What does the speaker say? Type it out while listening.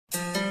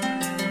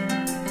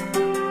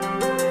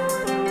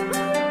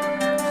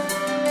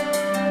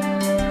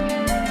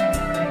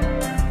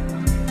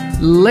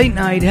Late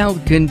Night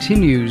Health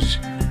continues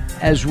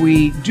as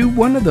we do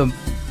one of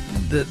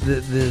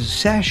the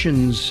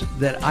sessions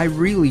that I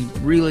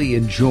really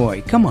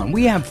enjoy. Come on,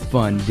 we have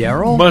fun,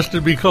 Daryl. Must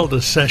it be called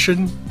a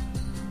session?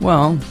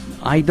 Well,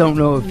 I don't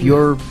know if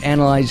you're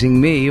analyzing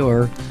me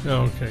or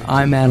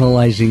I'm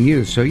analyzing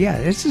you. So, yeah,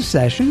 it's a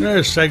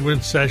session.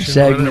 Segment,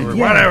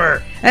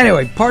 whatever.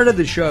 Anyway, part of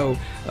the show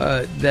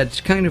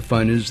that's kind of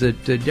fun is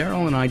that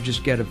Daryl and I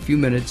just get a few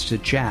minutes to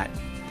chat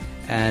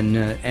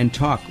and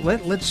talk.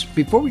 Let's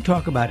before we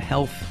talk about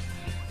health,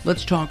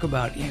 let's talk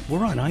about,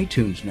 we're on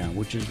iTunes now,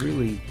 which is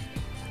really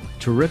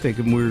terrific,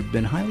 and we've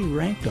been highly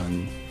ranked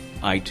on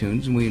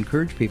iTunes, and we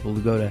encourage people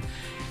to go to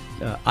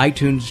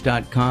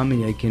iTunes.com,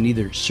 and they can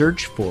either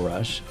search for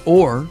us,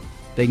 or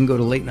they can go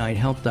to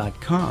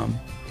latenighthealth.com,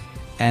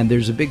 and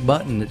there's a big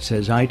button that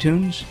says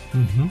iTunes.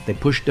 Mm-hmm. They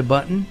push the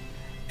button,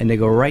 and they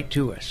go right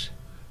to us.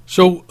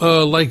 So,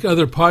 like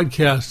other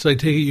podcasts, I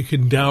take it you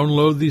can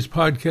download these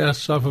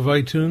podcasts off of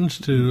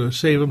iTunes to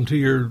save them to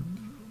your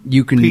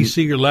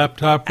PC, your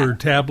laptop, or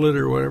tablet,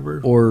 or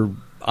whatever? Or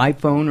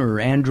iPhone,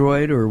 or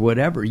Android, or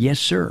whatever. Yes,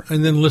 sir.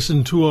 And then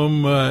listen to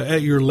them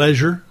at your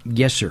leisure?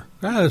 Yes, sir.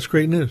 That's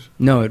great news.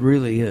 No, it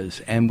really is.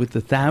 And with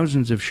the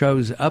thousands of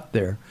shows up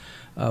there,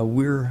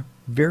 we're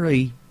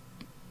very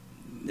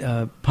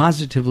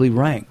positively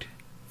ranked.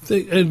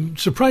 And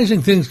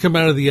surprising things come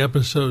out of the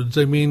episodes.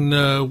 I mean,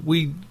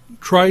 we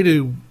try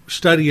to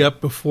study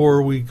up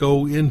before we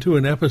go into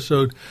an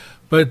episode,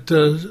 but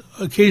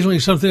occasionally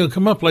something will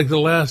come up, like the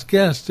last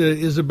guest,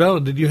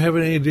 Isabella. Did you have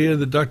any idea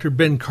that Dr.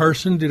 Ben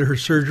Carson did her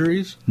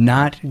surgeries?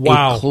 Not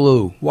a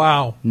clue.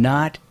 Wow.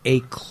 Not a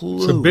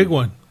clue. It's a big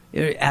one.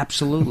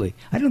 Absolutely.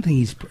 I don't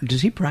think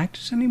does he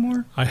practice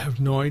anymore? I have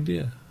no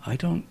idea. I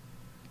don't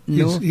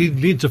know. He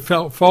needs a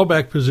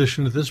fallback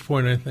position at this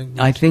point, I think.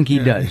 I think he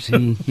does.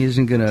 He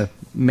isn't going to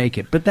make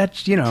it. But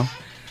that's,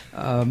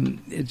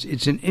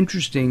 it's an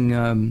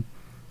interesting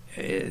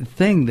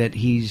thing that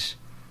he's,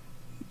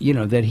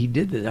 that he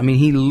did this. I mean,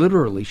 he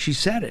literally, she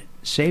said it,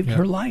 saved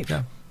her life.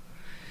 Yeah.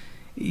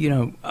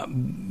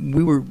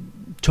 We were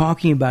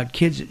talking about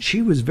kids.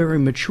 She was very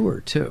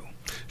mature, too.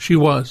 She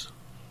was.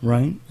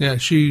 Right? Yeah,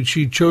 she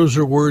chose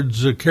her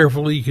words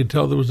carefully. You could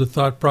tell there was a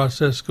thought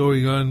process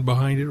going on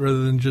behind it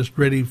rather than just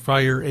ready,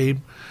 fire,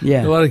 aim.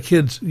 Yeah. A lot of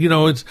kids,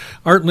 it's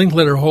Art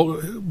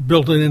Linkletter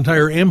built an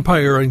entire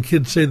empire on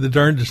kids say the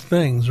darndest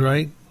things,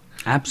 right?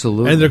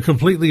 Absolutely. And they're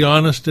completely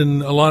honest,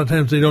 and a lot of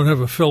times they don't have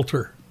a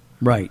filter.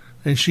 Right.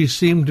 And she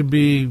seemed to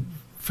be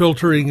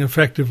filtering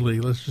effectively,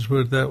 let's just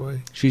put it that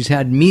way. She's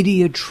had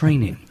media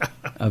training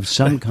of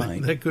some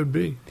kind. That could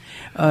be.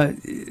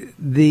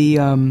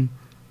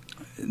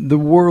 The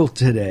world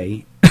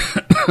today,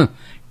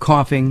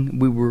 coughing,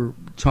 we were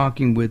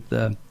talking with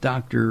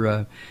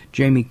Dr.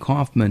 Jamie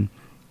Kaufman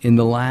in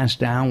the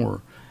last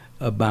hour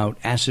about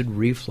acid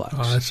reflux.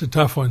 Oh, that's a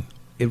tough one.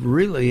 It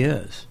really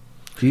is.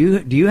 Do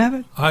you have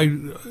it?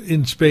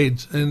 In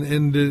spades,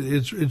 and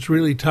it's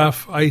really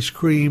tough. Ice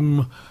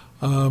cream,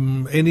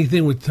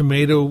 anything with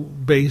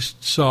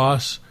tomato-based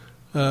sauce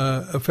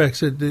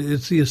affects it.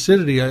 It's the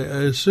acidity, I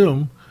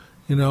assume,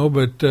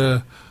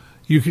 but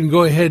you can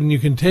go ahead and you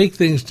can take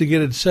things to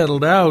get it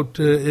settled out,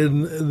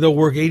 and they'll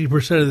work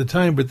 80% of the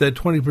time, but that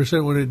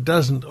 20% when it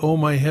doesn't, oh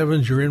my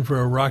heavens, you're in for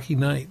a rocky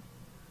night.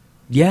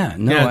 Yeah,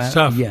 it's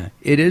tough. Yeah,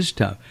 it is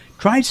tough.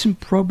 Try some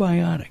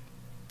probiotic.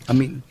 I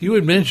mean, you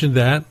had mentioned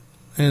that,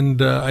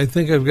 and I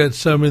think I've got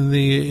some in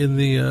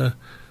the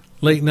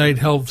Late Night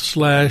Health /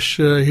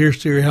 Here's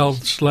to Your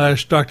Health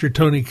 / Dr.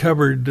 Tony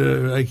cupboard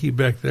I keep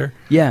back there.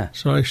 Yeah.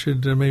 So I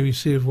should maybe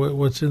see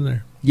what's in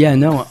there. Yeah,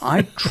 no,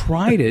 I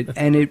tried it,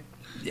 and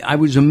I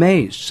was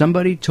amazed.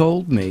 Somebody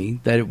told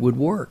me that it would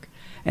work.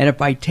 And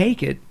if I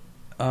take it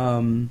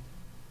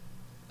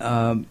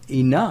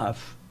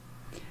enough,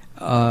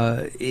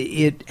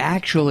 it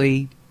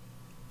actually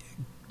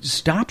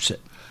stops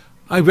it.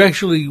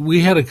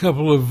 We had a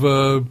couple of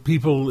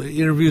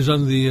interviews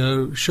on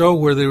the show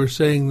where they were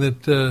saying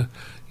that,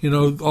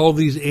 all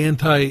these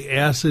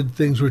anti-acid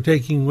things we're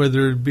taking,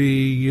 whether it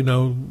be,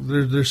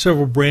 there's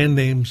several brand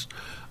names,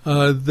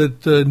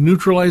 that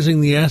neutralizing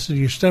the acid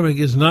in your stomach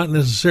is not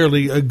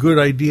necessarily a good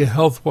idea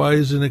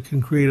health-wise, and it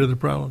can create other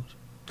problems.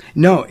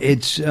 No,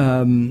 it's,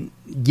 and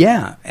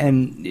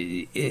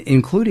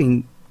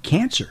including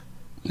cancer.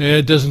 Yeah,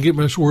 it doesn't get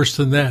much worse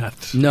than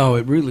that. No,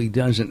 it really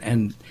doesn't.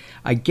 And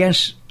I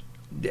guess,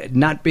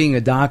 not being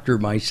a doctor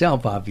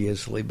myself,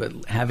 obviously,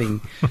 but having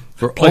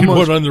for playing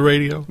one on the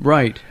radio.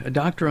 Right, a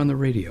doctor on the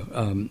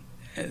radio.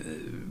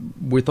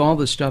 With all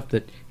the stuff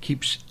that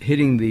keeps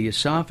hitting the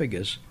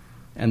esophagus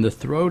and the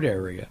throat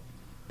area,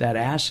 that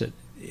acid,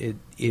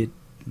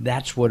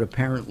 that's what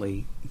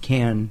apparently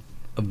can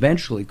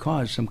eventually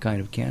cause some kind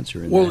of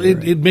cancer in that area.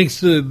 It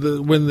makes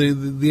when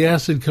the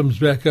acid comes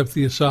back up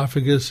the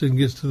esophagus and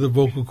gets to the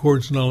vocal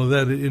cords and all of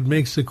that, it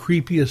makes the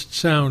creepiest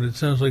sound. It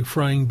sounds like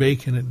frying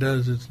bacon. It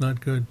does. It's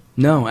not good.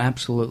 No,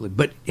 absolutely.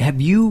 But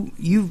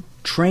you've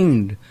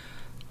trained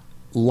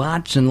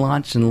lots and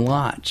lots and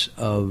lots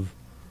of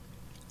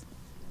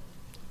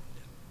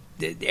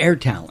air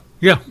talent.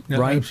 Yeah,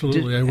 right?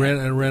 Absolutely. I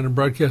ran a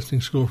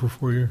broadcasting school for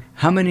 4 years.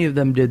 How many of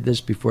them did this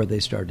before they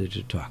started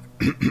to talk?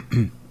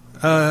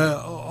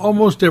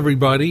 Almost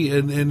everybody,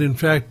 and in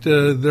fact,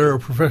 there are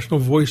professional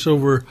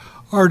voiceover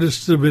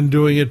artists that have been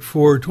doing it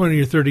for 20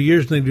 or 30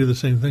 years, and they do the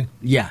same thing.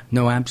 Yeah,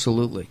 no,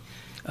 absolutely.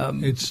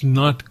 It's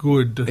not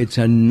good. It's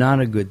not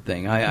a good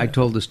thing. I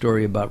told the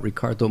story about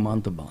Ricardo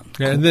Montalban.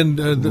 Yeah, and then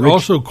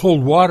also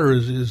cold water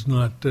is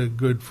not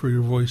good for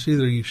your voice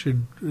either. You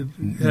should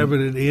have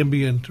it at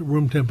ambient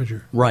room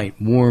temperature. Right,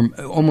 warm,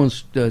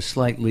 almost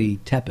slightly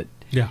tepid.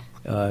 Yeah.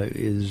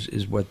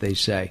 Is what they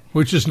say.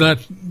 Which is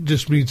not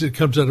just means it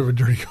comes out of a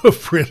dirty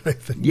hoof-print, I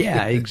think.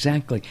 Yeah,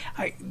 exactly.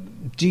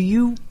 Do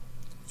you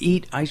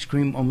eat ice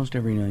cream almost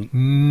every night?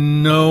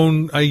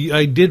 No,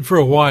 I did for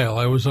a while.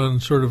 I was on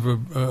sort of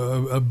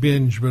a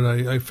binge, but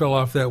I fell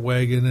off that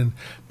wagon, and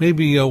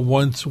maybe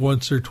once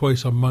or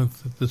twice a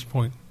month at this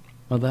point.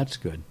 Well, that's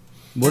good.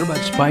 What about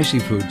spicy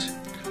foods?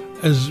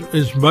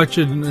 As much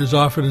and as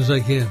often as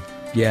I can.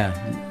 Yeah,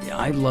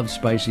 I love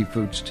spicy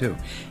foods too.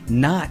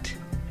 Not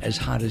as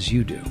hot as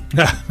you do,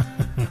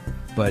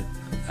 but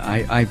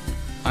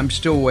I'm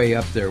still way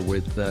up there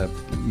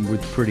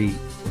with pretty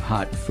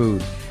hot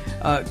food.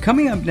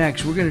 Coming up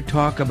next, we're going to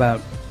talk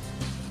about,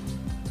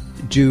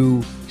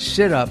 do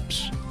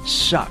sit-ups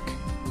suck?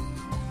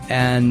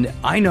 And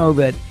I know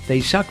that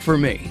they suck for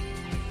me.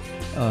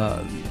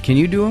 Can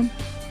you do them?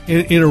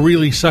 In a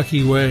really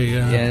sucky way.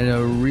 Yeah, in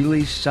a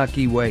really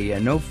sucky way. Yeah,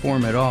 no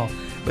form at all.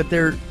 But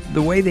the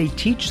way they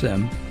teach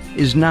them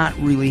is not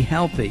really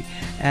healthy.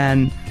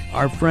 And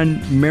our friend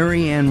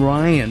Mary Ann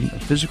Ryan, a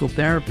physical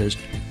therapist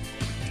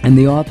and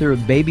the author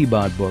of Baby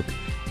Bod book,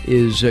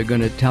 is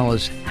going to tell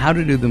us how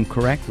to do them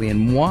correctly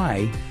and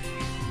why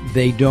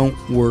they don't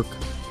work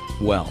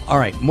well. All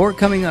right, more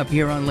coming up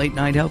here on Late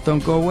Night Health.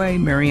 Don't go away.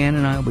 Mary Ann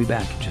and I will be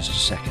back in just a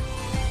second.